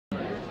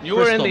You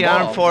were in the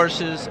armed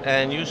forces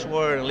and you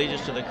swore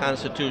allegiance to the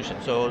Constitution.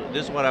 So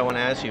this is what I want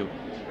to ask you.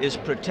 Is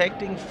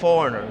protecting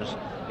foreigners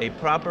a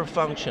proper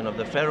function of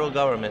the federal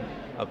government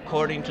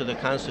according to the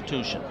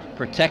Constitution?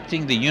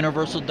 Protecting the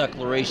Universal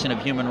Declaration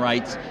of Human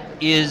Rights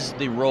is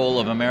the role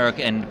of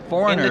America, and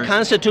foreigners in the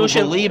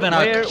Constitution, who believe in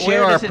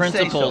share our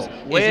principles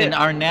is in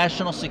our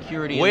national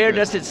security Where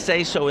interest. does it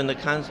say so in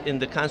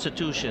the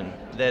Constitution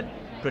that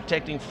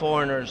protecting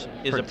foreigners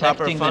is a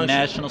proper function? Protecting the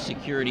national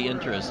security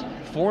interest.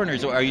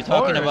 Foreigners, are you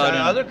talking about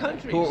other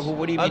countries?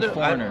 What do you mean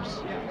foreigners?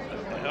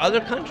 Other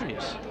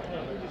countries.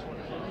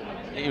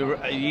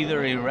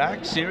 Either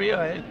Iraq,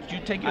 Syria, you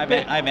take your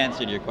pick. I've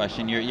answered your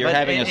question. You're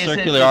having a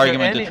circular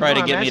argument to try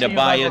to get me to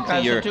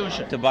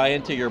buy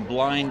into your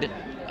blind,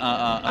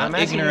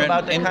 ignorant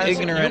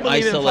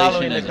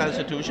isolationism. The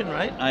Constitution,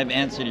 right? I've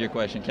answered your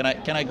question. Can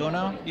I go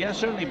now? Yeah,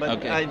 certainly. But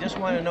okay. I just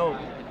want to know,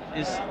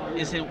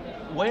 is it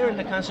where in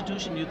the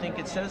Constitution do you think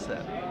it says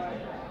that?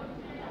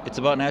 It's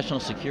about national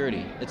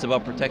security. It's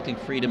about protecting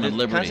freedom and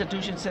liberty. The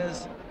Constitution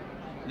says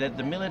that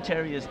the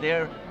military is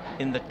there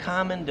in the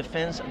common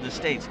defense of the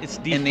states. It's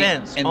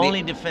defense,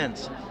 only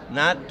defense,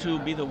 not to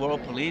be the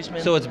world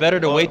policeman. So it's better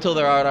to wait till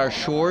they're at our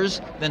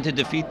shores than to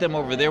defeat them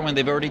over there when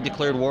they've already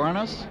declared war on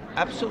us?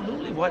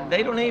 Absolutely.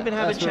 They don't even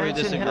have a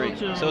chance in hell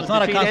to So it's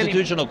not a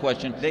constitutional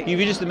question. You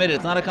just admitted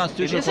it's not a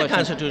constitutional question. It is a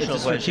constitutional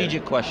question. It's a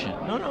strategic question.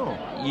 No.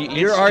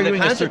 You're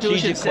arguing a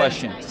strategic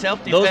question.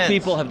 Self-defense. Those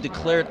people have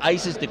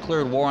ISIS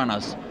declared war on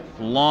us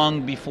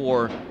long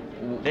before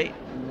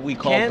we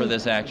called for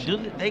this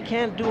action. They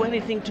can't do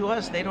anything to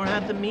us. They don't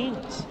have the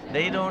means.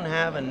 They don't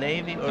have a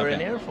Navy or an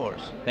Air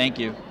Force. Thank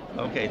you.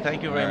 Okay,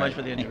 thank you very much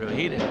for the interview.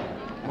 Heated.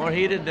 More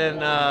heated than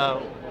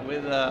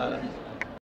with